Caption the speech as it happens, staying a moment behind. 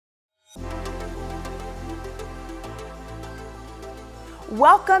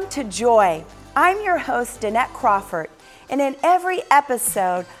Welcome to Joy. I'm your host, Danette Crawford, and in every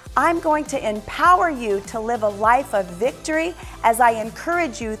episode, I'm going to empower you to live a life of victory as I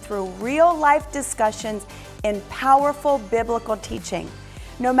encourage you through real-life discussions in powerful biblical teaching.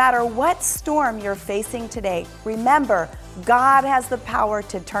 No matter what storm you're facing today, remember, God has the power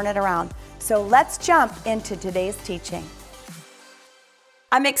to turn it around. So let's jump into today's teaching.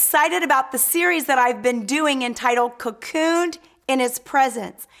 I'm excited about the series that I've been doing entitled Cocooned in His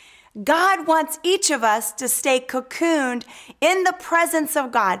Presence. God wants each of us to stay cocooned in the presence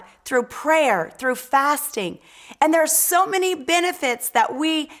of God through prayer, through fasting. And there's so many benefits that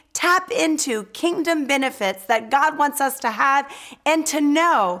we tap into, kingdom benefits that God wants us to have and to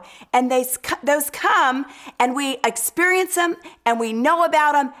know. And those come and we experience them and we know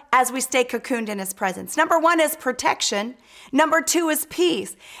about them as we stay cocooned in His presence. Number one is protection. Number two is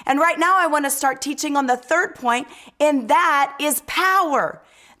peace. And right now I want to start teaching on the third point, and that is power.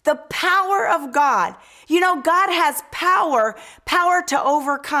 The power of God. You know, God has power to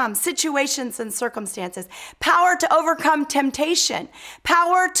overcome situations and circumstances, power to overcome temptation,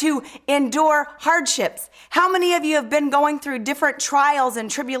 power to endure hardships. How many of you have been going through different trials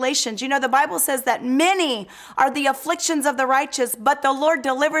and tribulations? You know, the Bible says that many are the afflictions of the righteous, but the Lord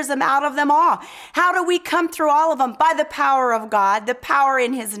delivers them out of them all. How do we come through all of them? By the power of God, the power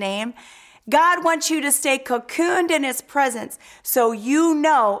in His name. God wants you to stay cocooned in His presence so you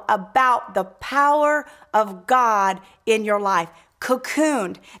know about the power of God in your life.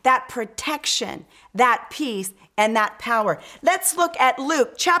 Cocooned, that protection, that peace, and that power. Let's look at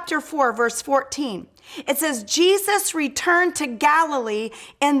Luke chapter 4, verse 14. It says, Jesus returned to Galilee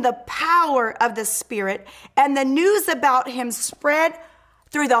in the power of the Spirit, and the news about Him spread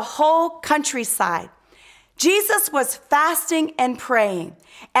through the whole countryside. Jesus was fasting and praying,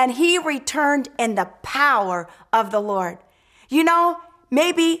 and He returned in the power of the Lord. You know,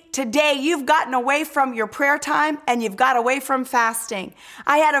 maybe today you've gotten away from your prayer time and you've got away from fasting.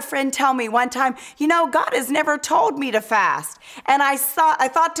 I had a friend tell me one time, you know, God has never told me to fast. And I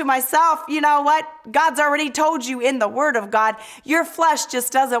thought to myself, you know what? God's already told you in the Word of God. Your flesh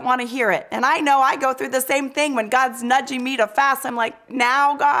just doesn't want to hear it. And I know I go through the same thing when God's nudging me to fast. I'm like,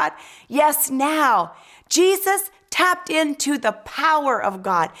 now, God? Yes, now. Jesus tapped into the power of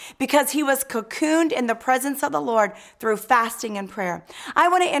God because He was cocooned in the presence of the Lord through fasting and prayer. I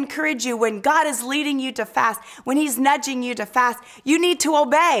want to encourage you, when God is leading you to fast, when He's nudging you to fast, you need to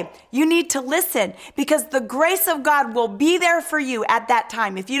obey. You need to listen, because the grace of God will be there for you at that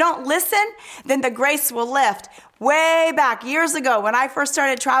time. If you don't listen, then the grace will lift. Way back years ago, when I first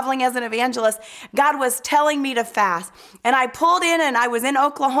started traveling as an evangelist, God was telling me to fast. And I pulled in, and I was in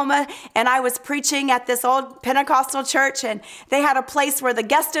Oklahoma, and I was preaching at this old Pentecostal church, and they had a place where the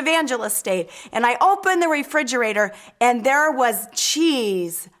guest evangelist stayed. And I opened the refrigerator, and there was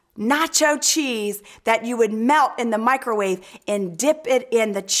cheese, nacho cheese, that you would melt in the microwave and dip it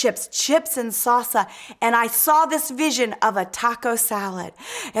in the chips and salsa. And I saw this vision of a taco salad.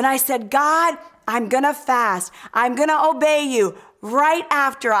 And I said, God, I'm going to fast. I'm going to obey you right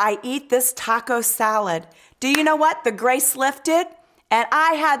after I eat this taco salad. Do you know what? The grace lifted, and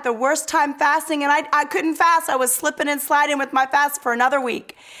I had the worst time fasting, and I couldn't fast. I was slipping and sliding with my fast for another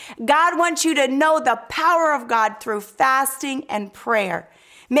week. God wants you to know the power of God through fasting and prayer.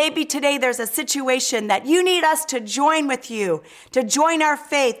 Maybe today there's a situation that you need us to join with you, to join our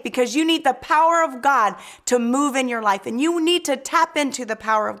faith, because you need the power of God to move in your life, and you need to tap into the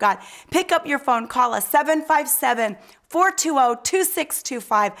power of God. Pick up your phone, call us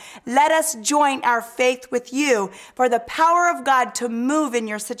 757-420-2625. Let us join our faith with you for the power of God to move in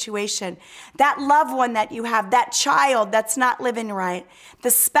your situation. That loved one that you have, that child that's not living right,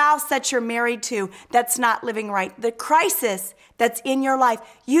 the spouse that you're married to that's not living right, the crisis that's in your life.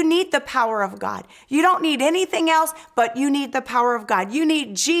 You need the power of God. You don't need anything else, but you need the power of God. You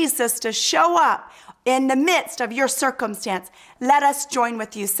need Jesus to show up in the midst of your circumstance. Let us join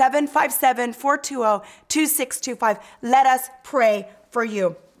with you. 757-420-2625. Let us pray for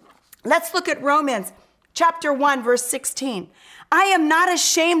you. Let's look at Romans chapter 1, verse 16. I am not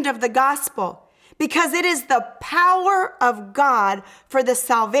ashamed of the gospel, because it is the power of God for the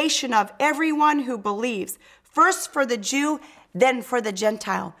salvation of everyone who believes, first for the Jew, then for the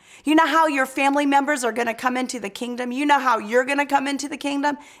Gentile. You know how your family members are going to come into the kingdom? You know how you're going to come into the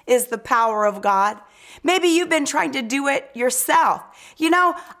kingdom is the power of God. Maybe you've been trying to do it yourself. You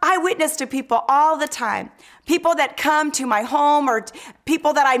know, I witness to people all the time. People that come to my home, or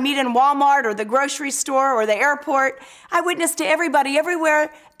people that I meet in Walmart or the grocery store or the airport. I witness to everybody everywhere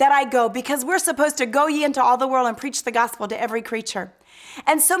that I go, because we're supposed to go ye into all the world and preach the gospel to every creature.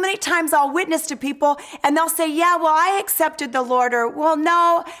 And so many times I'll witness to people and they'll say, yeah, well, I accepted the Lord, or, well,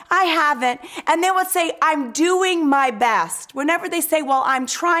 no, I haven't. And they will say, I'm doing my best. Whenever they say, well, I'm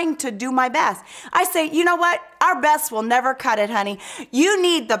trying to do my best, I say, you know what? Our best will never cut it, honey. You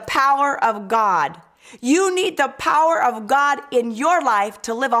need the power of God. You need the power of God in your life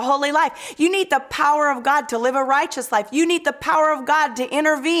to live a holy life. You need the power of God to live a righteous life. You need the power of God to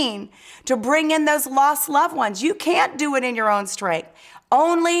intervene, to bring in those lost loved ones. You can't do it in your own strength.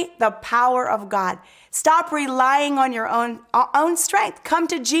 Only the power of God. Stop relying on your own strength. Come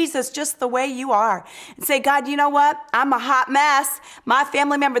to Jesus just the way you are and say, God, you know what? I'm a hot mess. My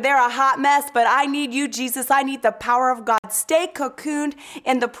family member, they're a hot mess, but I need you, Jesus. I need the power of God. Stay cocooned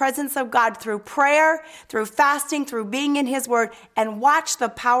in the presence of God through prayer, through fasting, through being in his word, and watch the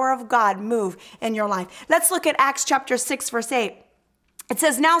power of God move in your life. Let's look at Acts chapter 6, verse 8. It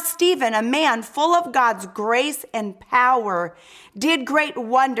says, now Stephen, a man full of God's grace and power, did great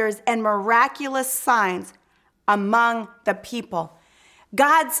wonders and miraculous signs among the people.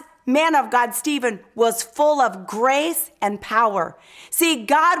 God's man of God, Stephen, was full of grace and power. See,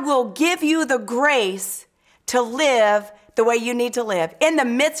 God will give you the grace to live the way you need to live. In the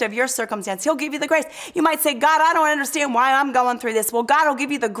midst of your circumstance, he'll give you the grace. You might say, God, I don't understand why I'm going through this. Well, God will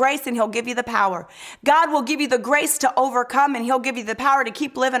give you the grace and he'll give you the power. God will give you the grace to overcome, and he'll give you the power to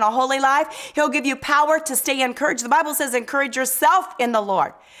keep living a holy life. He'll give you power to stay encouraged. The Bible says, encourage yourself in the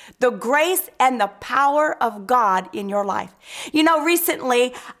Lord. The grace and the power of God in your life. You know,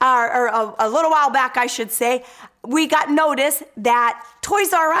 recently, or a little while back, I should say, we got notice that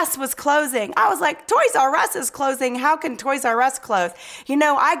Toys R Us was closing. I was like, Toys R Us is closing. How can Toys R Us close? You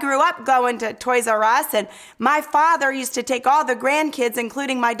know, I grew up going to Toys R Us, and my father used to take all the grandkids,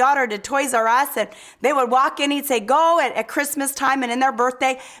 including my daughter, to Toys R Us, and they would walk in. He'd say, go at Christmas time and in their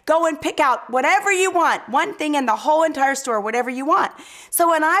birthday, go and pick out whatever you want. One thing in the whole entire store, whatever you want. So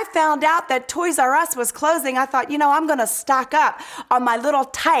when I found out that Toys R Us was closing, I thought, you know, I'm going to stock up on my little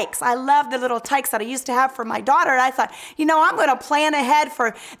tykes. I love the little tykes that I used to have for my daughter. And I thought, you know, I'm going to plan ahead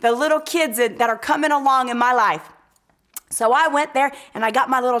for the little kids that are coming along in my life. So I went there and I got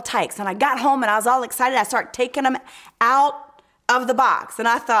my little tykes, and I got home and I was all excited. I started taking them out of the box, and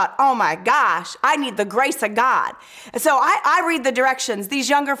I thought, oh my gosh, I need the grace of God. And so I read the directions. These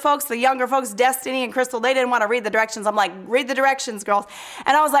younger folks, Destiny and Crystal, they didn't want to read the directions. I'm like, read the directions, girls.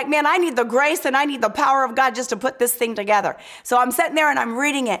 And I was like, man, I need the grace and I need the power of God just to put this thing together. So I'm sitting there and I'm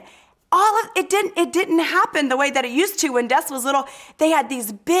reading it. It didn't happen the way that it used to when Des was little. They had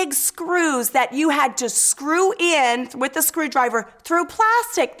these big screws that you had to screw in with the screwdriver through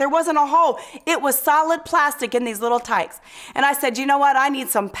plastic. There wasn't a hole. It was solid plastic in these little tykes. And I said, you know what? I need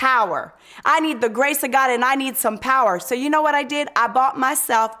some power. I need the grace of God, and I need some power. So you know what I did? I bought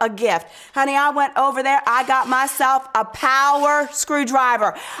myself a gift. Honey, I went over there. I got myself a power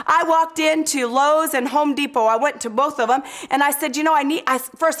screwdriver. I walked into Lowe's and Home Depot. I went to both of them, and I said, you know,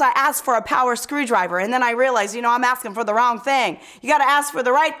 first I asked for a power screwdriver, and then I realized, you know, I'm asking for the wrong thing. You got to ask for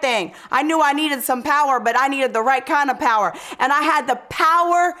the right thing. I knew I needed some power, but I needed the right kind of power, and I had the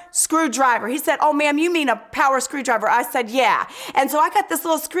power screwdriver. He said, oh, ma'am, you mean a power screwdriver? I said, yeah. And so I got this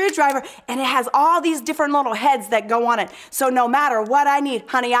little screwdriver, and it has all these different little heads that go on it. So no matter what I need,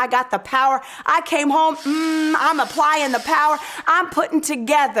 honey, I got the power. I came home, I'm applying the power. I'm putting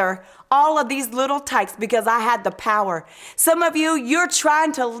together all of these little tykes because I had the power. Some of you, you're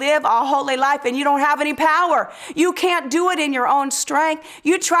trying to live a holy life and you don't have any power. You can't do it in your own strength.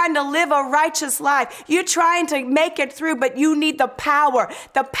 You're trying to live a righteous life. You're trying to make it through, but you need the power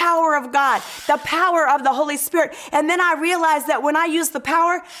of God, the power of the Holy Spirit. And then I realized that when I use the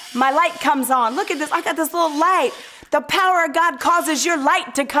power, my light comes on. Look at this. I got this little light. The power of God causes your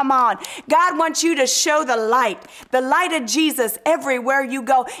light to come on. God wants you to show the light of Jesus everywhere you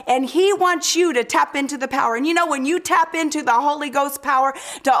go. And he wants you to tap into the power. And you know, when you tap into the Holy Ghost power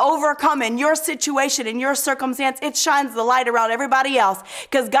to overcome in your situation, in your circumstance, it shines the light around everybody else.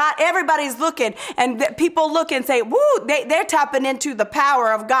 Because everybody's looking, and people look and say, woo, they're tapping into the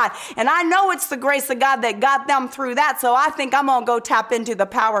power of God. And I know it's the grace of God that got them through that. So I think I'm going to go tap into the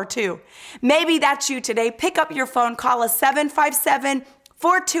power too. Maybe that's you today. Pick up your phone. Call us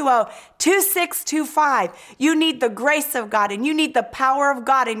 757-420-2625. You need the grace of God and you need the power of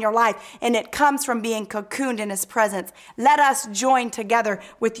God in your life, and it comes from being cocooned in his presence. Let us join together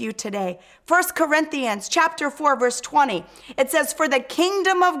with you today. 1 Corinthians chapter 4, verse 20. It says, for the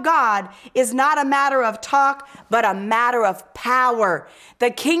kingdom of God is not a matter of talk, but a matter of power.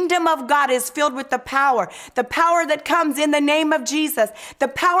 The kingdom of God is filled with the power that comes in the name of Jesus, the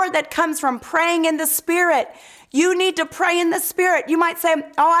power that comes from praying in the Spirit. You need to pray in the Spirit. You might say,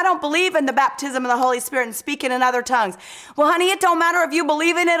 oh, I don't believe in the baptism of the Holy Spirit and speaking in other tongues. Well, honey, it don't matter if you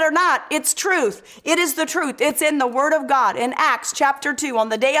believe in it or not. It's truth. It is the truth. It's in the Word of God. In Acts chapter 2, on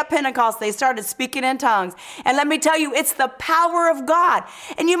the day of Pentecost, they started speaking in tongues. And let me tell you, it's the power of God.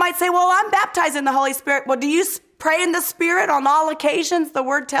 And you might say, well, I'm baptized in the Holy Spirit. Well, do you pray in the Spirit on all occasions? The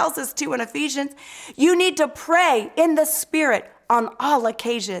Word tells us to in Ephesians. You need to pray in the Spirit on all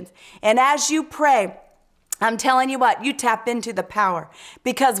occasions. And as you pray, I'm telling you what, you tap into the power,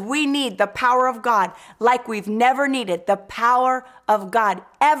 because we need the power of God like we've never needed the power of God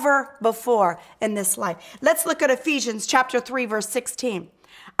ever before in this life. Let's look at Ephesians chapter 3, verse 16.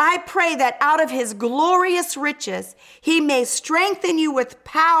 I pray that out of his glorious riches, he may strengthen you with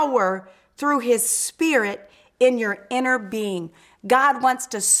power through his Spirit in your inner being. God wants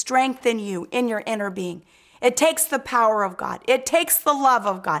to strengthen you in your inner being. It takes the power of God. It takes the love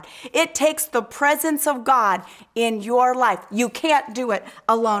of God. It takes the presence of God in your life. You can't do it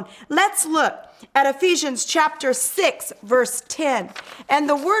alone. Let's look at Ephesians chapter 6, verse 10. And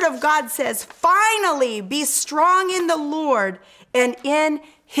the Word of God says, finally, be strong in the Lord and in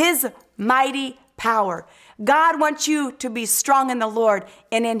his mighty power. God wants you to be strong in the Lord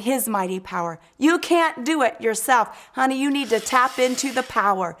and in his mighty power. You can't do it yourself. Honey, you need to tap into the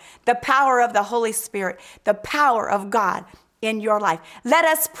power of the Holy Spirit, the power of God in your life. Let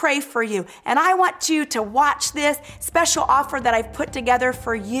us pray for you. And I want you to watch this special offer that I've put together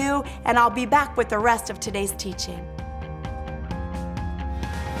for you, and I'll be back with the rest of today's teaching.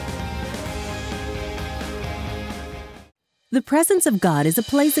 The presence of God is a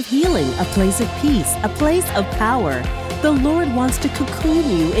place of healing, a place of peace, a place of power. The Lord wants to cocoon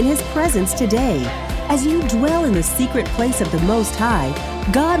you in his presence today. As you dwell in the secret place of the Most High,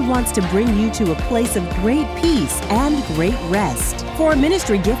 God wants to bring you to a place of great peace and great rest. For a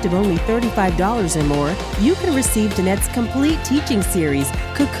ministry gift of only $35 or more, you can receive Danette's complete teaching series,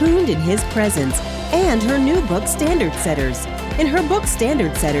 Cocooned in His Presence, and her new book, Standard Setters. In her book,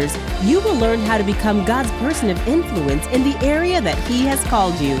 Standard Setters, you will learn how to become God's person of influence in the area that He has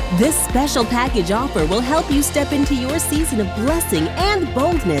called you. This special package offer will help you step into your season of blessing and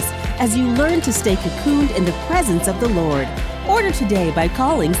boldness as you learn to stay cocooned in the presence of the Lord. Order today by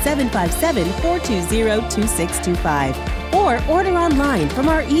calling 757-420-2625 or order online from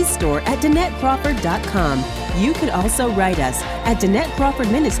our e-store at DanetteCrawford.com. You can also write us at Danette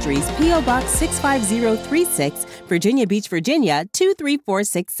Crawford Ministries, P.O. Box 65036, Virginia Beach, Virginia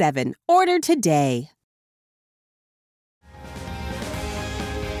 23467. Order today.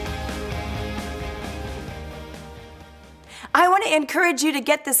 I want to encourage you to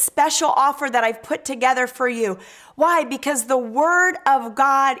get this special offer that I've put together for you. Why? Because the Word of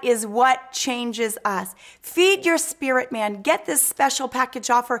God is what changes us. Feed your spirit, man. Get this special package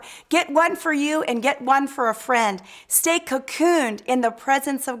offer. Get one for you and get one for a friend. Stay cocooned in the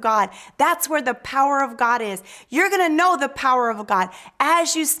presence of God. That's where the power of God is. You're going to know the power of God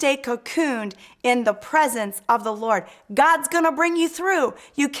as you stay cocooned in the presence of the Lord. God's going to bring you through.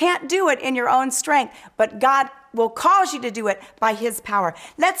 You can't do it in your own strength, but God will cause you to do it by his power.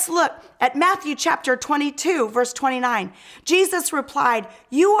 Let's look at Matthew chapter 22, verse 29. Jesus replied,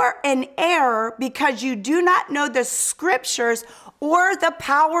 "You are in error because you do not know the scriptures or the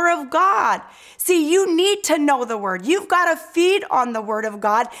power of God." See, you need to know the word. You've got to feed on the word of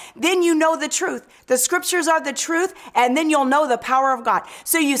God. Then you know the truth. The scriptures are the truth, and then you'll know the power of God.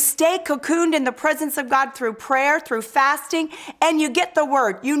 So you stay cocooned in the presence of God through prayer, through fasting, and you get the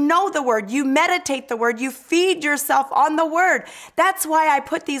word. You know the word. You meditate the word. You feed yourself on the word. That's why I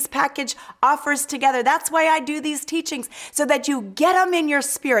put these package offers together. That's why I do these teachings, so that you get them in your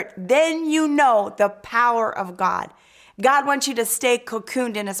spirit. Then you know the power of God. God wants you to stay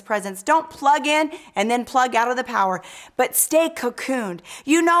cocooned in his presence. Don't plug in and then plug out of the power, but stay cocooned.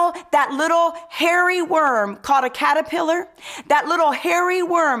 You know that little hairy worm called a caterpillar? That little hairy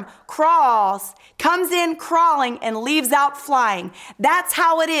worm crawls, comes in crawling, and leaves out flying. That's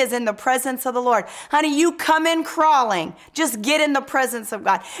how it is in the presence of the Lord. Honey, you come in crawling. Just get in the presence of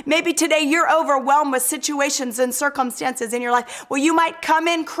God. Maybe today you're overwhelmed with situations and circumstances in your life. Well, you might come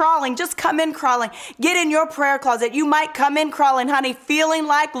in crawling. Just come in crawling. Get in your prayer closet. You might come in crawling, honey, feeling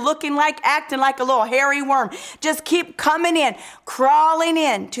like, looking like, acting like a little hairy worm. Just keep coming in, crawling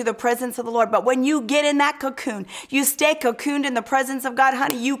in to the presence of the Lord. But when you get in that cocoon, you stay cocooned in the presence of God,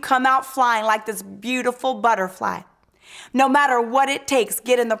 honey, you come out flying like this beautiful butterfly. No matter what it takes,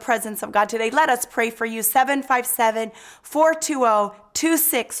 get in the presence of God today. Let us pray for you.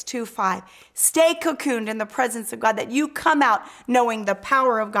 757-420-2625. Stay cocooned in the presence of God, that you come out knowing the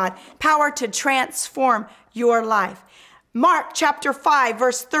power of God, power to transform your life. Mark chapter 5,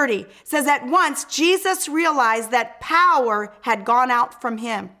 verse 30 says, at once Jesus realized that power had gone out from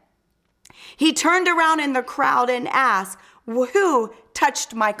him. He turned around in the crowd and asked, who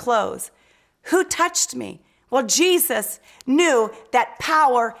touched my clothes? Who touched me? Well, Jesus knew that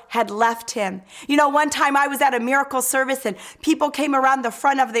power had left him. You know, one time I was at a miracle service and people came around the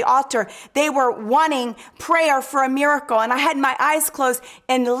front of the altar. They were wanting prayer for a miracle. And I had my eyes closed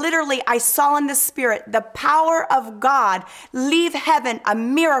and literally I saw in the spirit the power of God leave heaven, a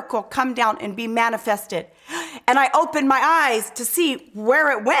miracle come down and be manifested. And I opened my eyes to see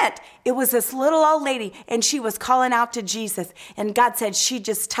where it went. It was this little old lady and she was calling out to Jesus. And God said, she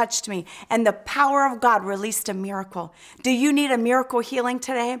just touched me. And the power of God released a miracle. Do you need a miracle healing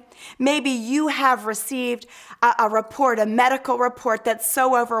today? Maybe you have received a report, a medical report that's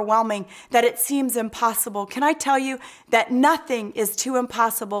so overwhelming that it seems impossible. Can I tell you that nothing is too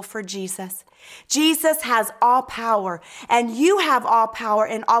impossible for Jesus? Jesus has all power, and you have all power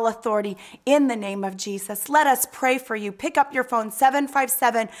and all authority in the name of Jesus. Let us pray for you. Pick up your phone,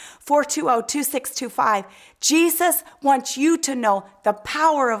 757-420-2625. Jesus wants you to know the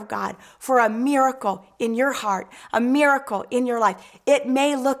power of God for a miracle in your heart, a miracle in your life. It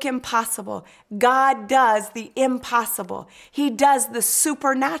may look impossible. God does the impossible. He does the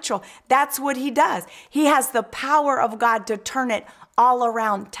supernatural. That's what he does. He has the power of God to turn it all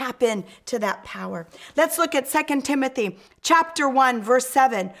around. Tap into that power. Let's look at 2 Timothy chapter 1, verse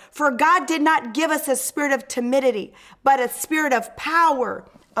 7. For God did not give us a spirit of timidity, but a spirit of power,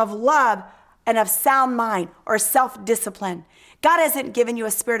 of love, and of sound mind or self-discipline. God hasn't given you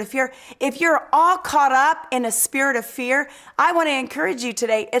a spirit of fear. If you're all caught up in a spirit of fear, I want to encourage you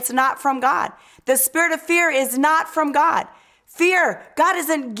today, it's not from God. The spirit of fear is not from God. Fear, God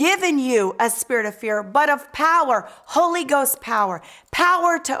hasn't given you a spirit of fear, but of power, Holy Ghost power,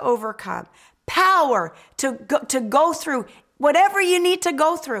 power to overcome, power to go through whatever you need to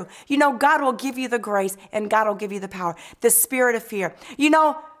go through. You know, God will give you the grace and God will give you the power, the spirit of fear. You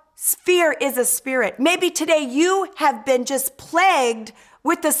know, fear is a spirit. Maybe today you have been just plagued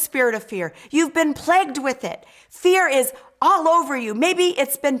with the spirit of fear. You've been plagued with it. Fear is all over you. Maybe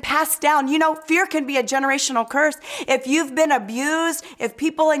it's been passed down. You know, fear can be a generational curse. If you've been abused, if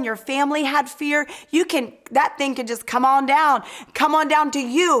people in your family had fear, that thing can just come on down to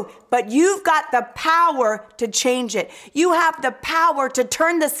you. But you've got the power to change it. You have the power to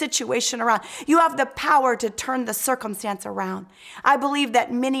turn the situation around. You have the power to turn the circumstance around. I believe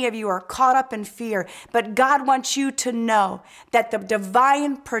that many of you are caught up in fear, but God wants you to know that the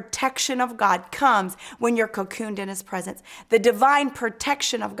divine protection of God comes when you're cocooned in his presence. The divine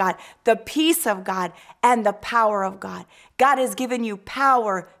protection of God, the peace of God, and the power of God. God has given you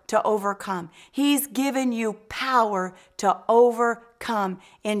power to overcome. He's given you power to overcome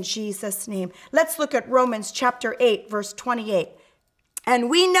in Jesus' name. Let's look at Romans chapter 8, verse 28. And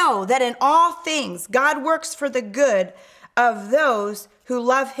we know that in all things God works for the good of those who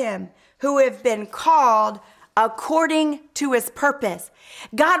love him, who have been called according to his purpose.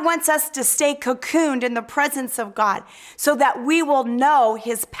 God wants us to stay cocooned in the presence of God so that we will know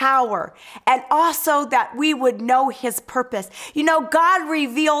his power and also that we would know his purpose. You know, God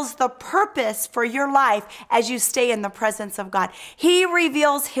reveals the purpose for your life as you stay in the presence of God. He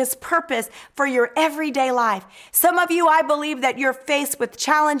reveals his purpose for your everyday life. Some of you, I believe that you're faced with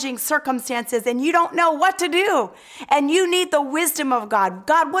challenging circumstances and you don't know what to do. And you need the wisdom of God.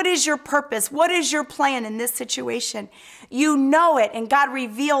 God, what is your purpose? What is your plan in this situation? You know it, and God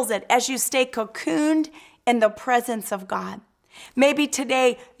reveals it as you stay cocooned in the presence of God. Maybe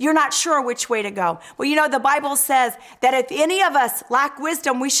today you're not sure which way to go. Well, you know, the Bible says that if any of us lack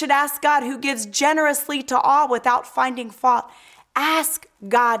wisdom, we should ask God, who gives generously to all without finding fault. Ask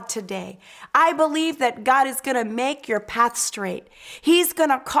God today. I believe that God is going to make your path straight. He's going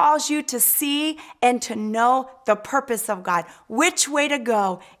to cause you to see and to know the purpose of God, which way to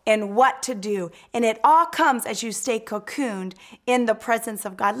go and what to do. And it all comes as you stay cocooned in the presence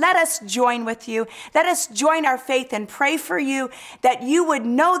of God. Let us join with you. Let us join our faith and pray for you that you would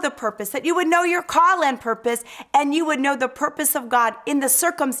know the purpose, that you would know your call and purpose, and you would know the purpose of God in the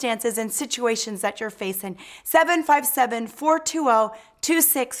circumstances and situations that you're facing.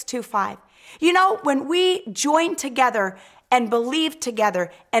 757-420-2625. You know, when we join together and believe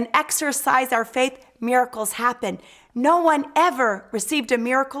together and exercise our faith, miracles happen. No one ever received a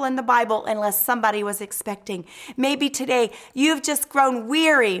miracle in the Bible unless somebody was expecting. Maybe today you've just grown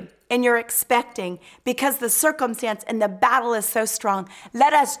weary and you're expecting because the circumstance and the battle is so strong.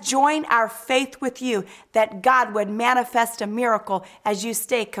 Let us join our faith with you that God would manifest a miracle as you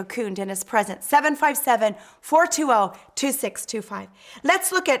stay cocooned in his presence. 757-420-2625.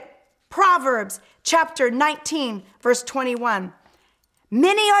 Let's look at Proverbs chapter 19, verse 21.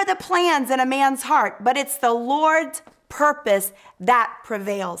 Many are the plans in a man's heart, but it's the Lord's purpose that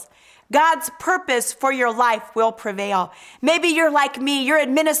prevails. God's purpose for your life will prevail. Maybe you're like me, you're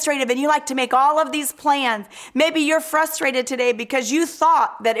administrative and you like to make all of these plans. Maybe you're frustrated today because you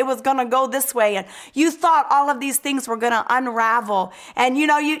thought that it was going to go this way and you thought all of these things were going to unravel. And we're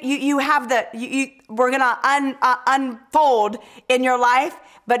going to unfold in your life.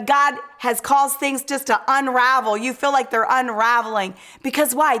 But God has caused things just to unravel. You feel like they're unraveling.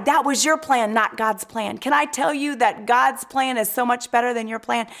 Because why? That was your plan, not God's plan. Can I tell you that God's plan is so much better than your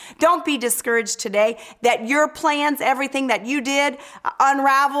plan? Don't be discouraged today that your plans, everything that you did,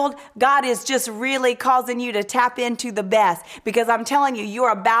 unraveled. God is just really causing you to tap into the best. Because I'm telling you,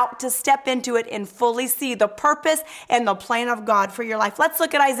 you're about to step into it and fully see the purpose and the plan of God for your life. Let's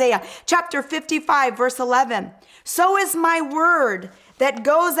look at Isaiah chapter 55, verse 11. So is my word that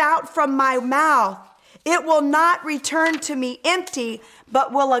goes out from my mouth. It will not return to me empty,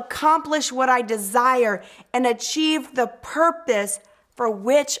 but will accomplish what I desire and achieve the purpose for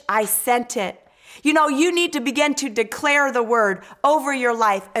which I sent it. You need to begin to declare the word over your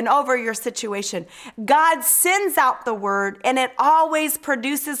life and over your situation. God sends out the word and it always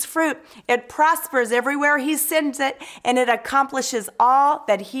produces fruit. It prospers everywhere he sends it and it accomplishes all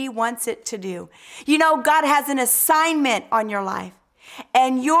that he wants it to do. God has an assignment on your life.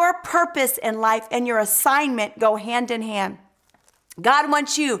 And your purpose in life and your assignment go hand in hand. God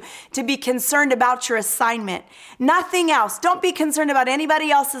wants you to be concerned about your assignment. Nothing else. Don't be concerned about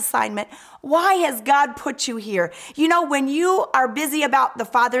anybody else's assignment. Why has God put you here? When you are busy about the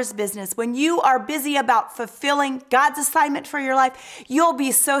Father's business, when you are busy about fulfilling God's assignment for your life, you'll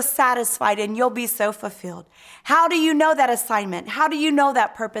be so satisfied and you'll be so fulfilled. How do you know that assignment? How do you know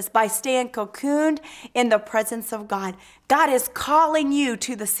that purpose? By staying cocooned in the presence of God. God is calling you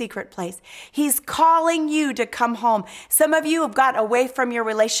to the secret place. He's calling you to come home. Some of you have got away from your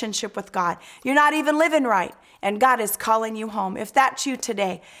relationship with God. You're not even living right. And God is calling you home. If that's you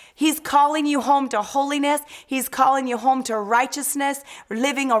today, he's calling you home to holiness. He's calling you home to righteousness,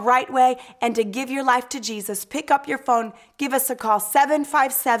 living a right way, and to give your life to Jesus. Pick up your phone. Give us a call,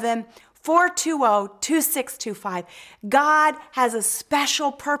 757-420-2625. God has a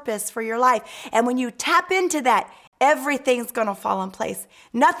special purpose for your life. And when you tap into that, everything's going to fall in place.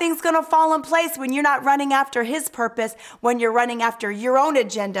 Nothing's going to fall in place when you're not running after his purpose, when you're running after your own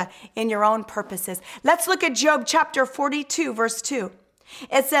agenda and your own purposes. Let's look at Job chapter 42, verse 2.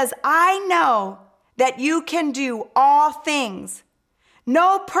 It says, I know that you can do all things.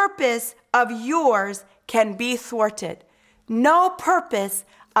 No purpose of yours can be thwarted. No purpose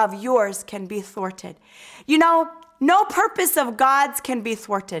of yours can be thwarted. No purpose of God's can be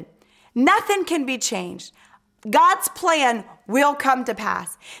thwarted. Nothing can be changed. God's plan will come to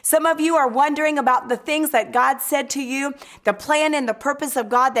pass. Some of you are wondering about the things that God said to you, the plan and the purpose of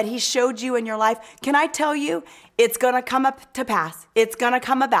God that he showed you in your life. Can I tell you, it's going to come up to pass. It's going to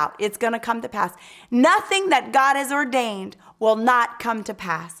come about. It's going to come to pass. Nothing that God has ordained will not come to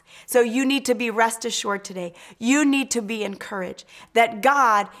pass. So you need to be rest assured today. You need to be encouraged that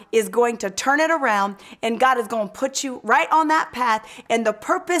God is going to turn it around and God is going to put you right on that path and the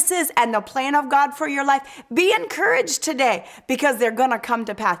purposes and the plan of God for your life. Be encouraged today because they're going to come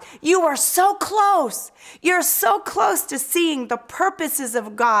to pass. You are so close. You're so close to seeing the purposes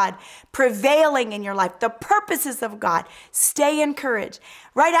of God prevailing in your life, the purposes of God. Stay encouraged.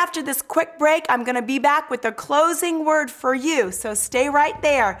 Right after this quick break, I'm going to be back with a closing word for you. So stay right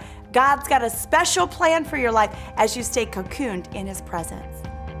there. God's got a special plan for your life as you stay cocooned in his presence.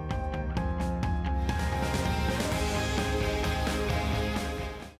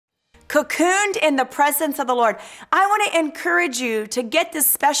 Cocooned in the presence of the Lord. I want to encourage you to get this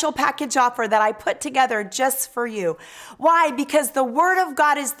special package offer that I put together just for you. Why? Because the word of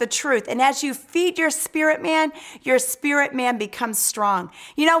God is the truth. And as you feed your spirit man becomes strong.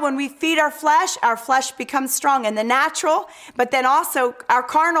 When we feed our flesh becomes strong in the natural, but then also our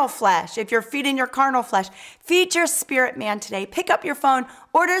carnal flesh. If you're feeding your carnal flesh, feed your spirit man today. Pick up your phone,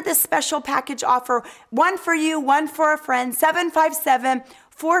 order this special package offer, one for you, one for a friend,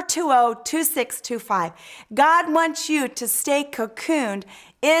 757-420-2625. God wants you to stay cocooned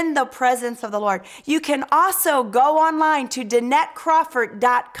in the presence of the Lord. You can also go online to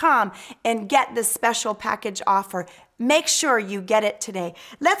DanetteCrawford.com and get this special package offer. Make sure you get it today.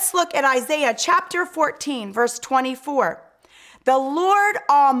 Let's look at Isaiah chapter 14, verse 24. The Lord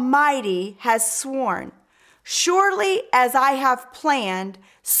Almighty has sworn, surely as I have planned,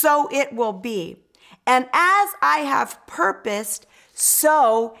 so it will be. And as I have purposed,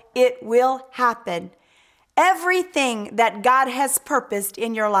 so it will happen. Everything that God has purposed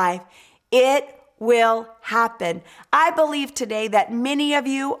in your life, it will happen. I believe today that many of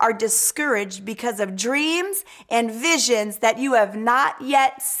you are discouraged because of dreams and visions that you have not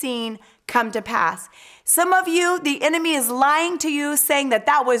yet seen come to pass. Some of you, the enemy is lying to you, saying that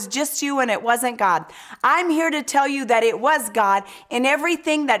that was just you and it wasn't God. I'm here to tell you that it was God, and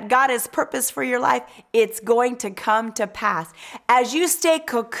everything that God has purposed for your life, it's going to come to pass. As you stay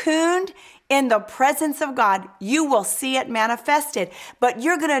cocooned in the presence of God, you will see it manifested. But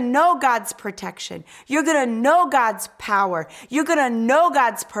you're going to know God's protection. You're going to know God's power. You're going to know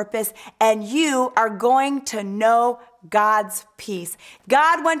God's purpose, and you are going to know God's peace.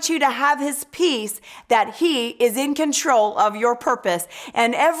 God wants you to have his peace, that he is in control of your purpose,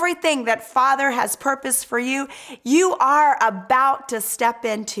 and everything that Father has purposed for you, you are about to step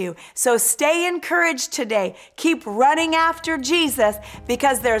into. So stay encouraged today. Keep running after Jesus,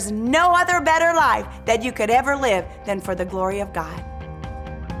 because there's no other better life that you could ever live than for the glory of God.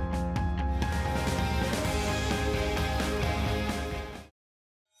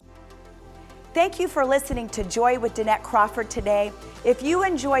 Thank you for listening to Joy with Danette Crawford today. If you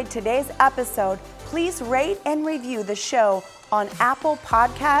enjoyed today's episode, please rate and review the show on Apple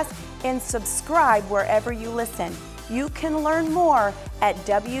Podcasts and subscribe wherever you listen. You can learn more at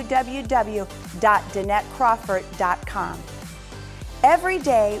www.danettecrawford.com. Every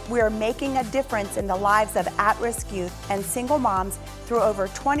day, we are making a difference in the lives of at-risk youth and single moms through over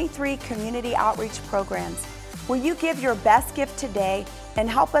 23 community outreach programs. Will you give your best gift today and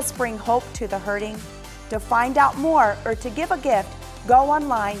help us bring hope to the hurting? To find out more or to give a gift, go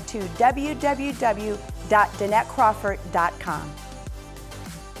online to www.danettecrawford.com.